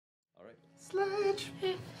Sledge.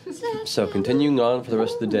 So continuing on for the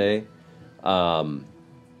rest of the day,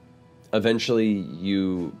 eventually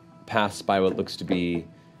you pass by what looks to be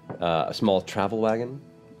a small travel wagon.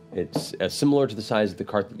 It's similar to the size of the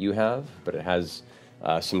cart that you have, but it has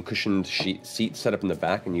some cushioned seats set up in the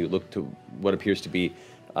back, and you look to what appears to be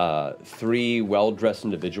three well-dressed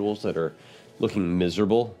individuals that are looking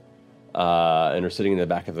miserable and are sitting in the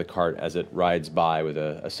back of the cart as it rides by with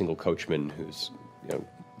a single coachman who's,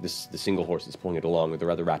 the single horse is pulling it along with a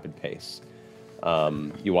rather rapid pace.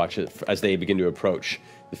 You watch it as they begin to approach.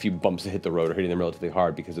 The few bumps that hit the road are hitting them relatively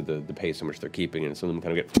hard because of the pace in which they're keeping, and some of them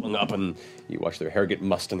kind of get flung up, and you watch their hair get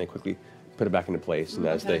mussed, and they quickly put it back into place. And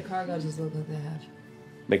as they cargo does look like they have?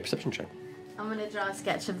 Make a perception check. I'm gonna draw a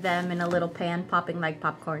sketch of them in a little pan, popping like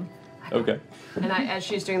popcorn. Okay. And as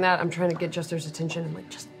she's doing that, I'm trying to get Jester's attention. I'm like,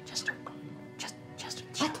 Jester. What?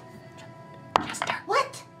 Jester.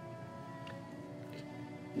 What?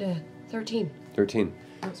 Yeah, 13. 13.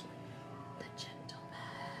 The gentleman.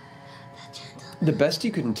 The best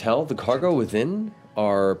you can tell, the cargo within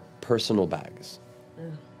are personal bags.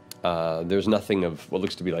 There's nothing of what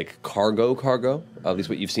looks to be like cargo, at least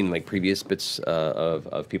what you've seen in like previous bits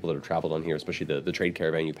of people that have traveled on here, especially the trade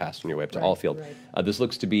caravan you passed on your way up to Allfield. Right. This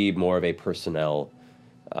looks to be more of a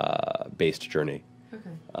personnel-based journey. Okay.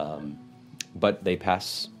 But they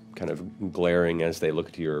pass kind of glaring as they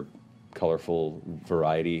look to your colorful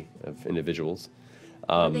variety of individuals.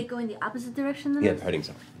 Are they going the opposite direction than Yeah, us? they're heading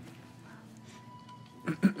south.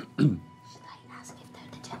 Should I ask if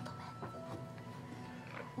they're the gentlemen?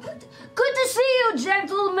 Good to see you,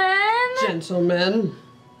 gentlemen! Gentlemen.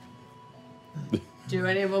 Do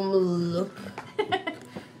any of them look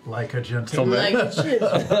like a gentleman? like a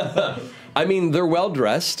gentleman? I mean, they're well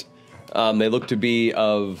dressed. They look to be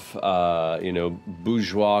of,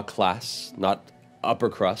 bourgeois class, not upper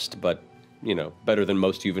crust, but, better than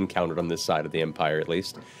most you've encountered on this side of the Empire, at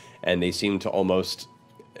least. And they seem to almost,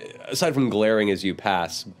 aside from glaring as you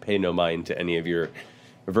pass, pay no mind to any of your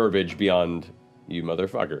verbiage beyond, you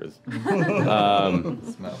motherfuckers.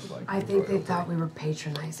 Smells like I think they thought we were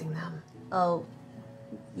patronizing them. Oh,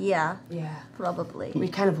 yeah. Yeah. Probably. We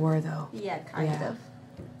kind of were, though. Yeah, kind of.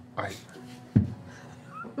 I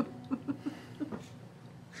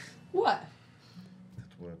What?